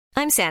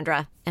I'm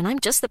Sandra, and I'm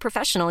just the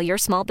professional your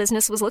small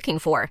business was looking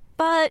for.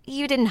 But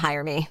you didn't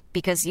hire me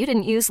because you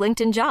didn't use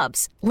LinkedIn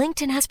Jobs.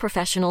 LinkedIn has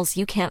professionals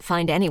you can't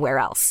find anywhere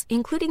else,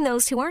 including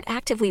those who aren't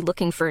actively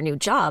looking for a new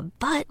job,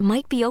 but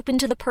might be open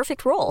to the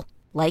perfect role,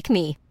 like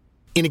me.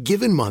 In a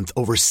given month,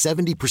 over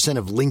 70%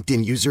 of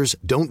LinkedIn users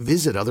don't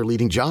visit other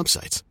leading job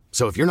sites.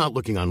 So if you're not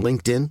looking on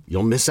LinkedIn,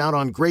 you'll miss out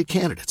on great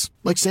candidates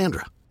like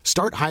Sandra.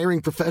 Start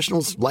hiring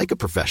professionals like a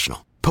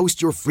professional.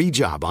 Post your free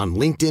job on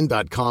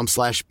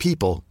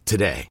linkedin.com/people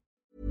today.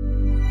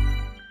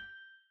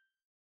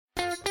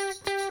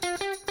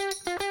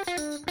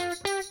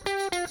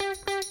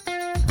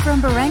 From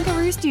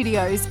Barangaroo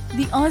Studios,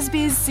 the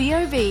AusBiz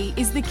COB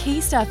is the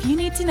key stuff you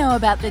need to know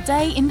about the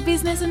day in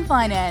business and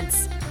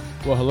finance.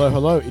 Well,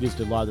 hello. It is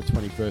July the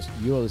 21st.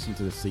 You are listening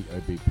to the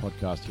COB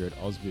podcast here at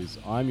AusBiz.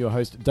 I'm your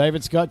host,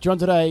 David Scott,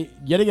 joined today,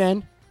 yet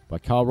again, by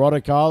Carl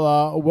Rodder.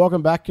 Carl,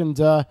 welcome back and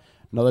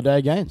another day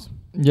of games.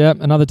 Yeah,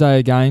 another day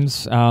of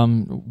games.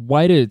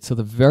 Waited till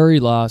the very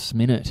last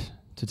minute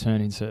to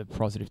turn into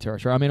positive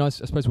territory. I mean, I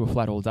suppose we were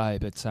flat all day,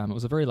 but it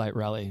was a very late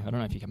rally. I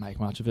don't know if you can make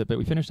much of it, but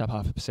we finished up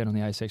 0.5% on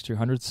the ASX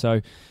 200, so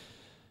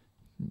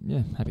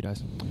yeah, happy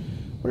days.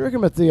 What do you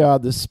reckon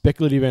about the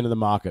speculative end of the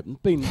market?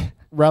 It's been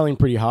rallying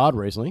pretty hard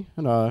recently,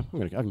 and I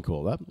can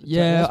call that.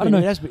 Yeah, I don't know.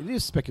 It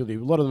is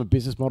speculative. A lot of them are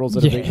business models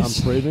that have been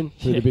unproven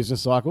through the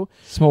business cycle.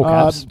 Small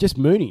caps. Just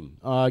mooning,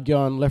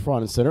 going left, right,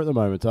 and centre at the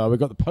moment. We've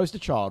got the poster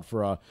child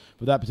for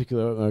that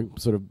particular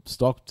sort of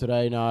stock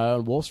today now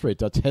on Wall Street.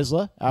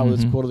 Tesla out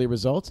with its quarterly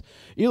results.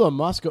 Elon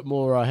Musk got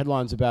more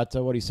headlines about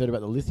what he said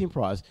about the lithium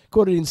price.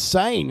 Called it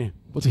insane.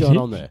 What's going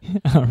on there?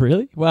 Oh,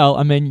 really? Well,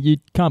 I mean, you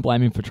can't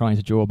blame him for trying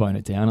to jawbone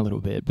it down a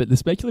little bit, but the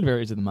speculative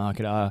areas of the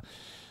market are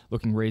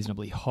looking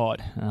reasonably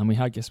hot. We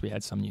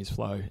had some news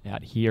flow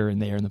out here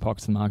and there in the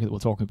pockets of the market that we'll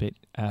talk a bit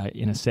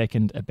in a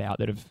second about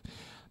that have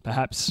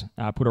perhaps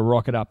put a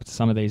rocket up to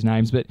some of these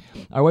names. But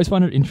I always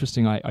find it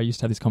interesting. I used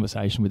to have this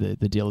conversation with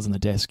the dealers on the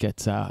desk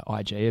at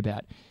IG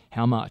about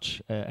how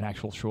much an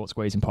actual short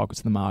squeeze in pockets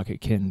of the market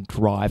can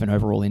drive an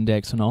overall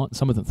index or not.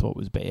 Some of them thought it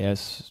was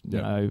BS, you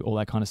know, all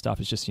that kind of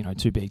stuff. It's just,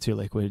 too big, too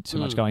liquid, too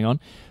much going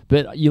on.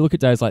 But you look at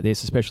days like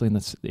this, especially in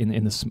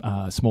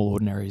the small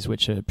ordinaries,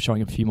 which are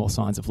showing a few more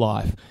signs of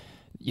life.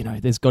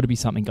 There's got to be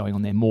something going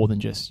on there more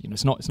than just,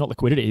 it's not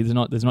liquidity.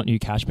 There's not new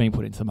cash being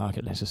put into the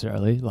market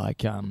necessarily. So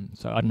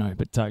I don't know,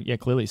 but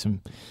clearly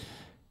some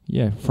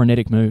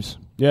frenetic moves.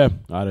 Yeah,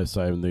 I had to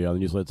say in the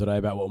newsletter today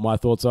about what my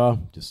thoughts are.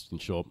 Just in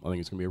short, I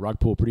think it's going to be a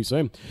rug pull pretty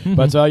soon.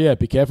 But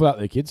be careful out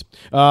there, kids.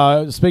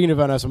 Speaking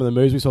of some of the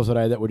moves we saw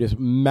today that were just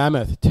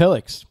mammoth.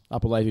 Telex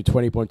up a lazy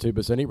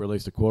 20.2%. It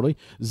released a quarterly.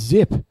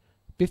 Zip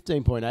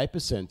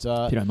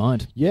 15.8%. If you don't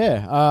mind.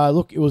 Yeah.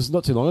 Look, it was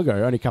not too long ago,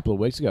 only a couple of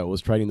weeks ago, it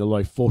was trading the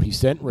low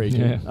 40-cent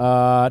region.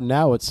 Yeah.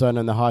 Now it's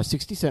in the high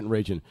 60-cent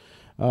region.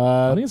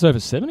 I think it's over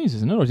 70s,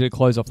 isn't it? Or did it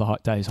close off the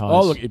day's highs?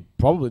 Oh, look,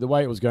 probably the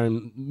way it was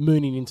going,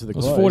 mooning into the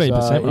close. It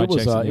was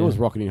 14%. It was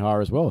rocketing higher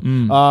as well. We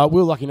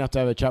were lucky enough to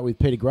have a chat with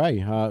Peter Gray,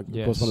 of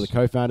course, one of the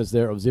co-founders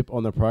there of Zip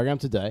on the program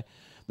today.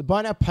 The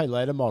buy now, pay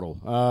later model.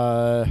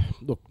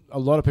 Look, a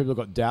lot of people have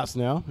got doubts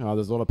now.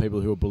 There's a lot of people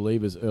who were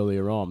believers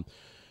earlier on.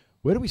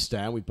 Where do we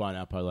stand with buy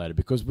now, pay later?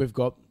 Because we've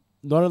got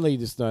not only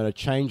just a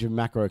change of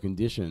macro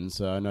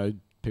conditions, I know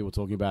people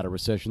talking about a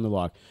recession and the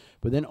like,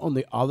 but then on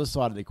the other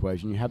side of the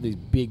equation, you have these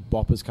big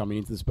boppers coming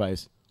into the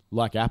space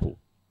like Apple.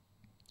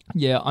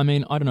 Yeah, I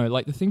mean, I don't know.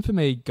 Like, the thing for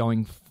me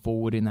going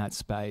forward in that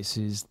space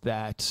is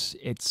that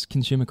it's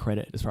consumer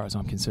credit as far as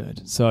I'm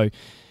concerned. So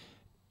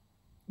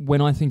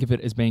when I think of it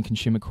as being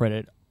consumer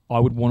credit, I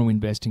would want to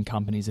invest in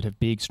companies that have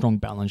big, strong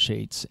balance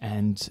sheets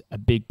and a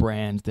big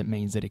brand that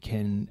means that it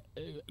can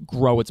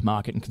grow its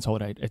market and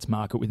consolidate its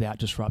market without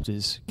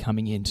disruptors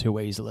coming in too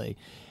easily.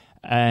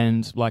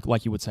 And like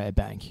you would say, a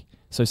bank.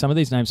 So some of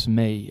these names for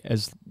me,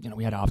 as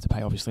we had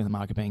Afterpay obviously in the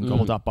market being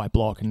gobbled up by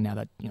Block, and now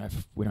that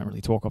we don't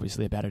really talk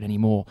obviously about it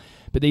anymore.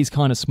 But these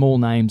kind of small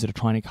names that are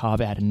trying to carve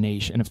out a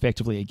niche and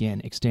effectively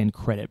again extend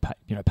credit,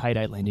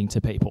 payday lending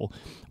to people.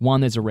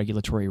 One, there's a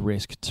regulatory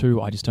risk. Two,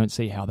 I just don't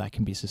see how that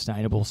can be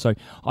sustainable. So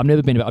I've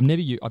never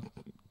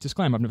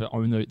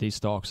owned these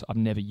stocks. I've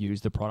never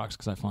used the products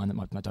because I find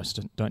that I just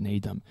don't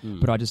need them.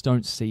 But I just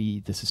don't see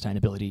the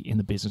sustainability in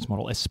the business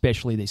model,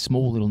 especially these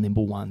small little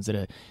nimble ones that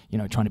are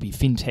trying to be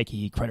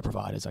fintechy credit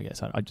providers. I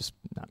guess I just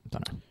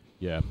don't know.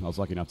 Yeah, I was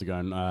lucky enough to go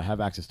and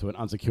have access to an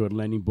unsecured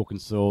lending book and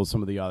saw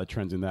some of the other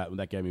trends in that. And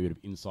that gave me a bit of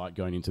insight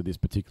going into this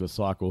particular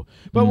cycle.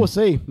 But we'll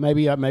see.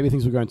 Maybe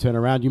things will go and turn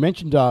around. You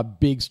mentioned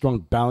big, strong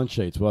balance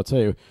sheets. Well, I'll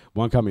tell you,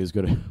 one company has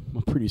got a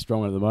pretty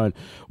strong one at the moment.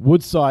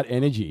 Woodside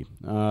Energy.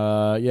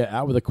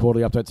 Out with a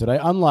quarterly update today.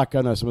 Unlike,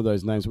 I know, some of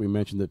those names that we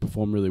mentioned that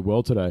performed really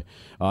well today.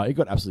 It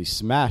got absolutely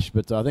smashed.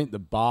 But I think the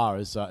bar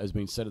has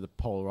been set at the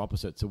polar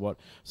opposite to what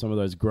some of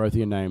those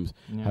growthier names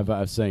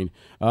have seen.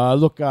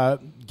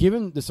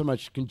 Given there's so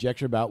much conjecture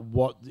about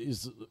what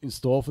is in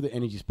store for the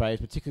energy space,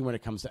 particularly when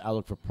it comes to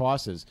outlook for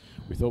prices,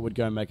 we thought we'd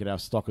go and make it our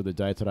stock of the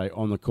day today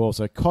on the call.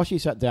 So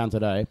Koshi sat down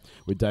today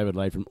with David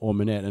Lade from Ord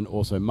Minnett and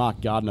also Mark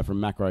Gardner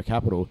from Macro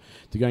Capital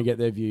to go and get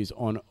their views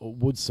on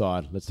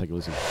Woodside. Let's take a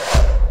listen.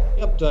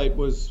 update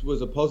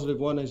was a positive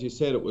one. As you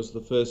said, it was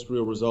the first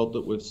real result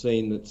that we've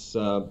seen that's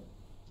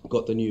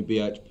got the new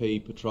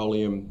BHP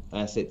Petroleum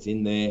assets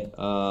in there.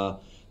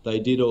 They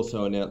did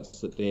also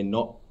announce that they're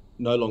no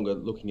longer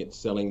looking at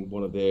selling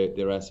one of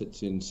their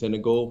assets in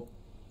Senegal,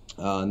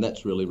 and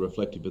that's really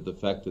reflective of the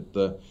fact that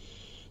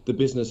the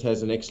business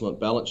has an excellent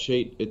balance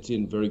sheet. It's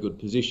in very good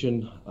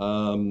position.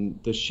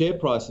 The share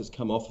price has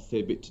come off a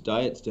fair bit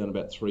today. It's down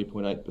about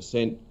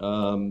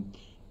 3.8%.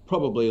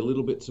 Probably a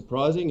little bit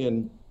surprising,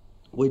 and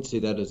we'd see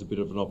that as a bit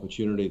of an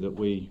opportunity that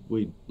we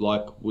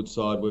like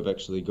Woodside. We've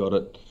actually got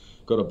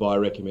a buy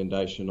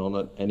recommendation on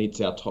it, and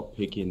it's our top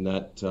pick in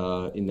that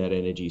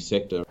energy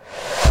sector.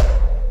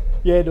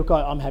 Yeah, look,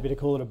 I'm happy to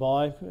call it a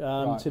buy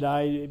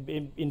today.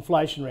 In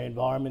inflationary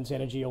environments,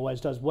 energy always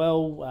does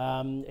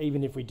well.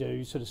 Even if we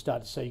do sort of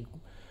start to see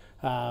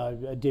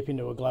a dip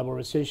into a global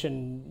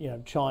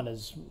recession,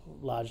 China's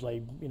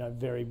largely,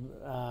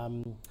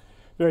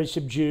 very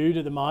subdued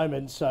at the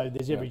moment. So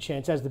there's every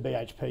chance, as the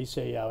BHP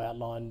CEO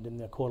outlined in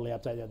the quarterly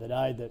update the other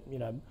day, that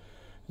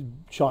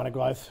China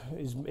growth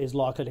is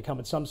likely to come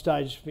at some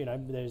stage.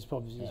 There's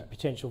probably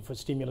potential for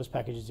stimulus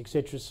packages,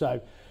 etc.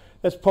 So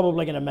that's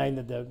probably going to mean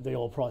that the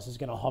oil price is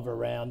going to hover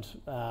around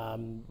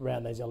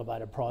these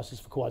elevated prices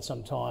for quite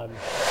some time.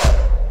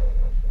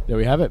 There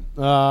we have it.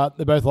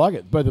 They both like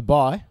it. Both a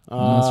buy. It's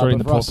already in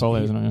the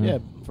portfolio, isn't it? Yeah,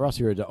 for us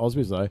here at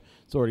Ausbiz, though,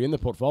 it's already in the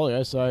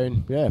portfolio. So,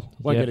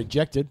 won't get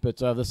ejected,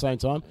 but at the same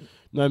time,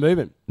 no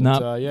movement. No,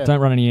 don't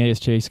run any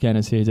ESG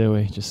scanners here, do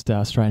we? Just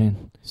straight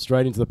in.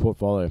 Straight into the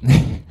portfolio.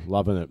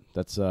 Loving it.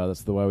 That's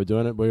the way we're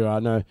doing it. We are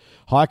no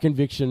high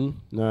conviction,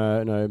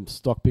 no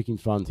stock picking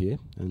fund here,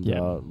 and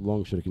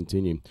long should it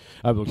continue.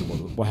 Have a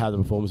look at how the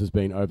performance has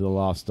been over the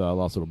last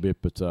little bit,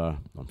 but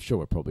I'm sure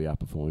we're probably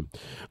outperforming.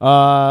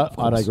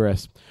 I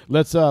digress.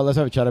 Let's have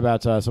a chat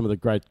about some of the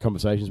great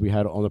conversations we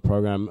had on the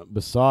program.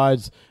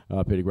 Besides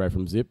Peter Gray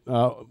from Zip,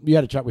 you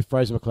had a chat with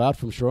Fraser McLeod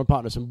from Shaw and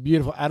Partners from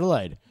beautiful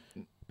Adelaide.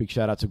 Big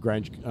shout out to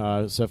Grange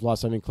Surf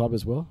Lifesaving Club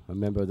as well. A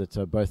member that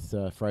both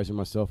Fraser and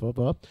myself are.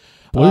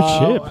 Blue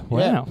chip.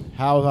 Wow.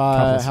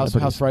 Yeah.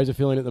 How's Fraser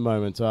feeling at the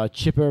moment?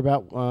 Chipper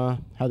about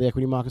how the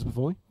equity market's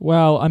performing?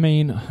 Well, I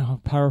mean,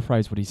 I'll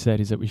paraphrase what he said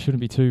is that we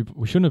shouldn't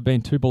have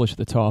been too bullish at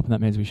the top, and that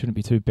means we shouldn't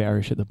be too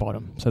bearish at the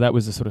bottom. So that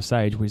was the sort of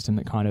sage wisdom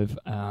that kind of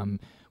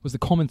was the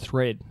common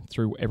thread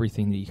through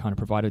everything that he kind of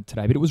provided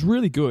today. But it was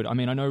really good. I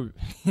mean, I know,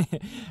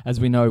 as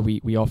we know,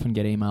 we often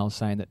get emails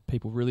saying that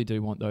people really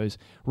do want those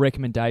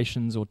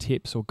recommendations or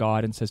tips or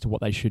guidance as to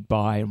what they should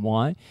buy and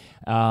why.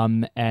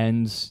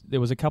 And there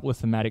was a couple of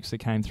thematics that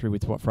came through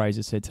with what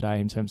Fraser said today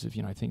in terms of,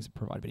 things that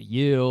provide a bit of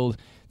yield,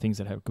 things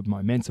that have good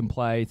momentum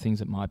play, things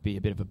that might be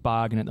a bit of a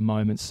bargain at the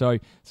moment. So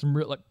some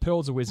real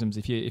pearls of wisdoms.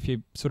 If you're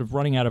sort of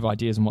running out of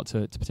ideas on what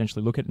to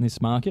potentially look at in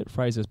this market,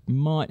 Fraser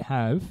might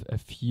have a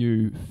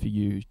few for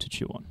you to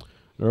chew on.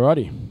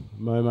 Alrighty,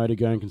 Momo to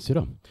go and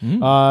consider.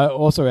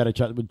 Also, we had a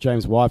chat with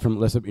James White from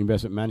Lesser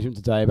Investment Management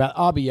today about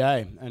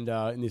RBA, and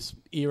in this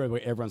era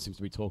where everyone seems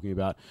to be talking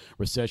about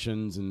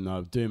recessions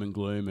and doom and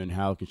gloom and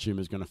how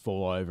consumers are going to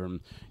fall over and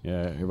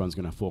everyone's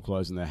going to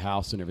foreclose on their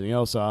house and everything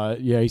else.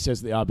 He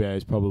says the RBA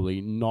is probably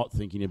not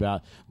thinking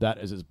about that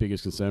as its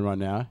biggest concern right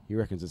now. He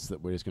reckons it's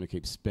that we're just going to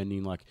keep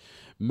spending like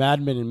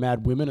madmen and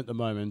mad women at the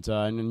moment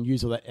and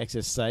use all that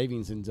excess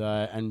savings and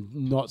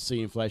not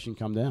see inflation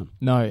come down.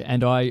 No,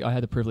 and I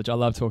had the privilege. I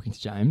love talking to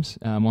James.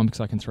 One,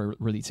 because I can throw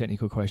really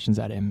technical questions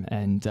at him,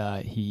 and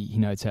he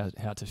knows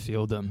how to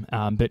field them.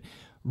 But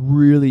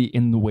really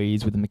in the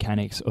weeds with the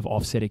mechanics of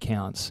offset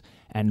accounts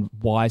and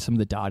why some of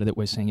the data that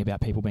we're seeing about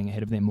people being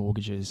ahead of their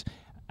mortgages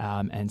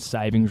and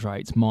savings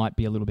rates might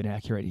be a little bit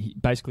accurate.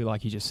 Basically,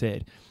 like you just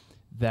said,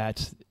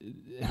 that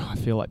I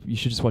feel like you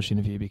should just watch the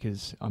interview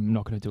because I'm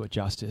not going to do it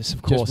justice.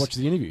 Of course, just watch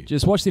the interview.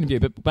 Just watch the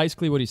interview. But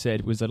basically, what he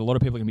said was that a lot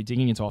of people are going to be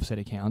digging into offset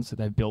accounts that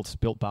they've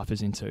built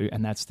buffers into,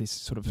 and that's this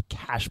sort of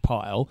cash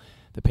pile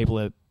that people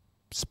are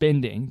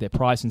spending. They're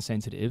price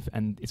insensitive,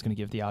 and it's going to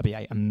give the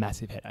RBA a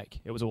massive headache.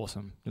 It was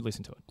awesome.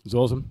 Listen to it. It was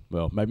awesome.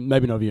 Well,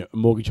 maybe not a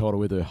mortgage holder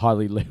with a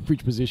highly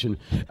leveraged position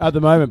at the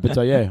moment, but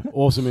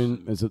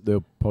awesome is that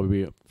there'll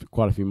probably be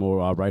quite a few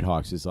more rate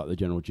hikes. Is like the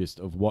general gist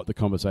of what the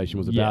conversation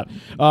was about.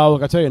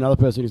 Look, I tell you, another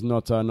person who's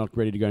not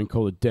ready to go and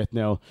call a death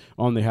knell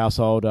on the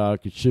household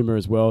consumer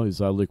as well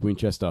is Luke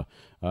Winchester.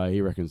 He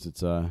reckons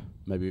it's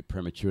maybe a bit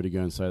premature to go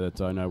and say that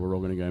no, we're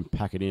all going to go and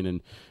pack it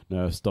in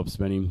and stop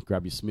spending,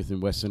 grab your Smith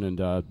 & Wesson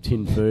and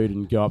tin food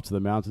and go up to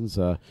the mountains.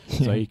 So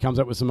he comes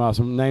up with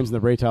some names in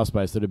the retail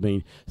space that have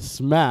been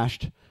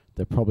smashed.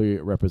 They probably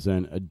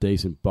represent a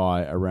decent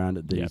buy around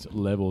these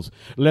levels.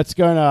 Let's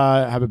go and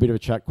have a bit of a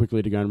chat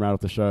quickly to go and round off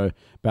the show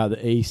about the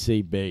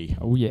ECB.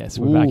 Oh, yes.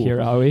 We're back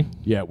here, are we?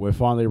 Yeah, we're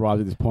finally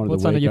arrived at this point of the week.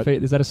 What's under your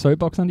feet? Is that a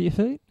soapbox under your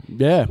feet?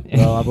 Yeah.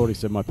 Well, I've already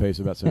said my piece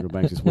about central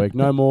banks this week.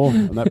 No more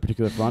on that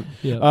particular front.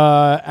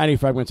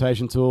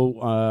 Anti-fragmentation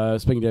tool.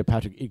 Speaking to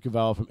Patrick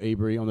Itkeval from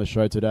Ebury on the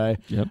show today.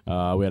 Yep.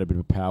 We had a bit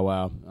of a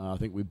powwow. I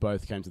think we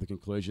both came to the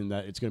conclusion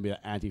that it's going to be an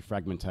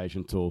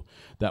anti-fragmentation tool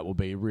that will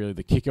be really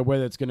the kicker.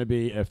 Whether it's going to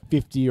be a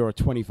 50 or a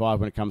 25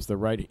 when it comes to the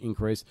rate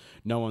increase.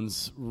 No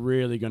one's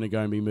really going to go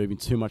and be moving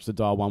too much the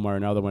dial one way or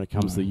another when it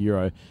comes to the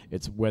euro.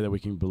 It's whether we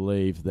can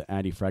believe the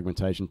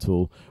anti-fragmentation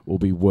tool will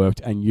be worked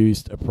and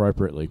used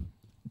appropriately.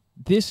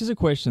 This is a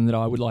question that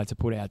I would like to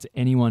put out to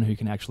anyone who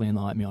can actually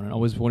enlighten me on, and I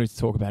always wanted to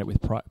talk about it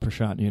with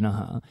Prashant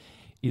Unaha,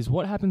 is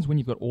what happens when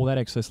you've got all that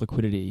excess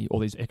liquidity, all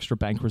these extra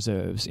bank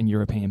reserves in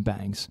European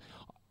banks.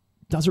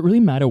 Does it really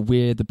matter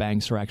where the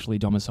banks are actually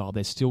domiciled?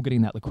 They're still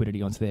getting that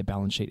liquidity onto their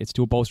balance sheet. It's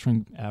still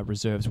bolstering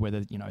reserves,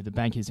 whether the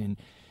bank is in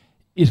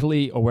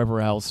Italy or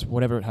wherever else,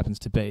 whatever it happens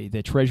to be.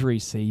 Their treasury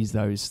sees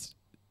those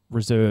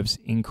reserves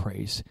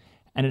increase,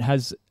 and it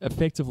has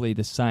effectively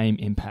the same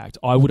impact,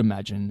 I would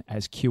imagine,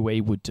 as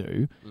QE would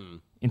do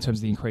in terms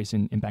of the increase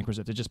in bank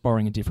reserves. They're just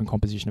borrowing a different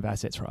composition of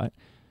assets, right?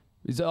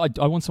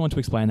 I want someone to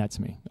explain that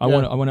to me. I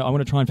want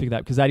to try and figure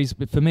that, because that is,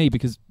 for me,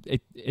 because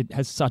it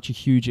has such a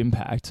huge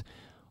impact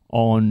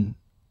on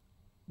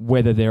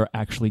whether they're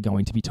actually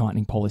going to be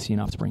tightening policy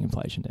enough to bring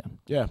inflation down.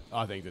 Yeah,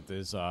 I think that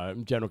there's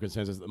general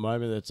consensus at the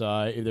moment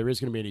that if there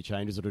is going to be any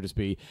changes, it'll just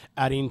be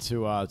adding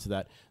to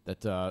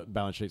that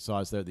balance sheet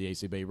size there at the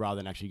ECB, rather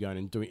than actually going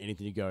and doing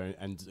anything to go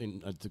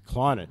and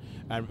decline it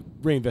and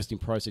reinvesting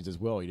proceeds as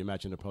well. You'd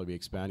imagine they'll probably be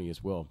expanding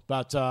as well.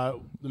 But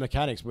the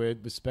mechanics, we're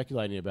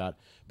speculating about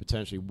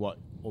potentially what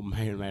or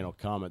may or may not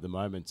come at the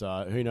moment.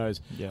 Who knows?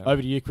 Yeah.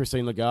 Over to you,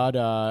 Christine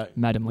Lagarde.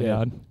 Madame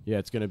Lagarde. Yeah,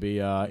 it's going to be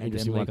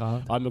interesting.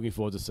 Lagarde. I'm looking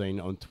forward to seeing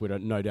on Twitter.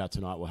 No doubt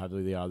tonight we'll have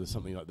there's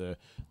something like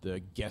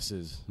the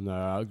guesses.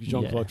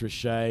 Jean-Claude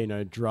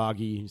Trichet,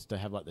 Draghi used to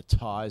have like the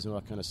ties and all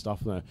that kind of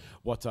stuff.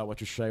 What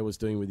Trichet was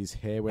doing with his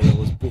hair, whether it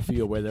was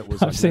buffy or whether it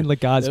was. I've seen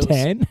Lagarde's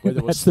tan.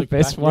 That's the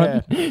best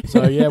one. Yeah.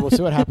 So we'll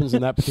see what happens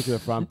in that particular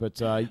front.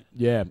 But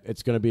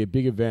it's going to be a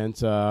big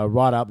event,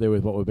 right up there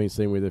with what we've been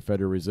seeing with the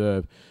Federal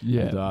Reserve.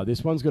 Yeah. And,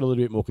 this one's got a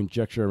little bit more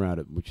conjecture around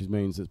it, which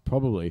means that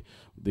probably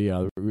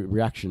the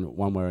reaction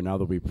one way or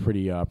another will be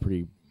pretty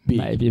big.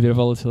 Maybe a bit of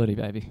volatility,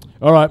 baby.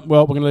 All right,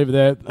 well, we're going to leave it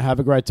there. Have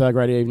a great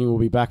evening. We'll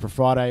be back for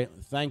Friday.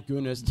 Thank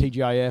goodness,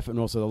 TGIF, and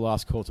also the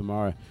last call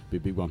tomorrow. Be a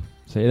big one.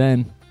 See you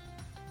then.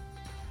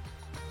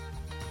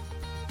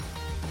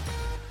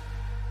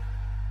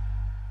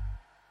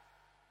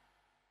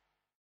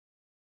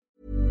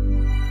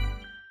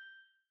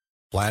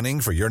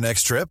 Planning for your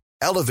next trip?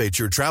 Elevate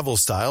your travel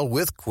style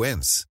with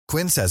Quince.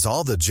 Quince has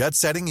all the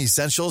jet-setting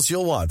essentials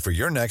you'll want for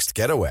your next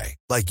getaway,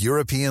 like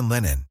European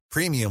linen,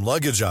 premium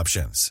luggage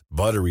options,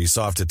 buttery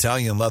soft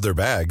Italian leather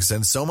bags,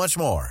 and so much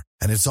more.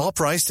 And it's all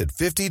priced at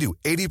 50 to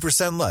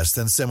 80% less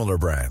than similar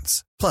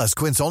brands. Plus,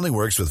 Quince only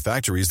works with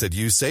factories that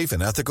use safe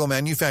and ethical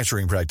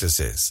manufacturing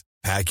practices.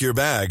 Pack your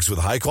bags with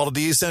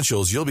high-quality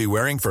essentials you'll be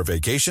wearing for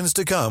vacations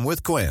to come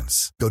with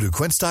Quince. Go to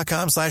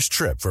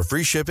quince.com/trip for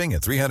free shipping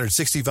and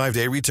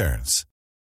 365-day returns.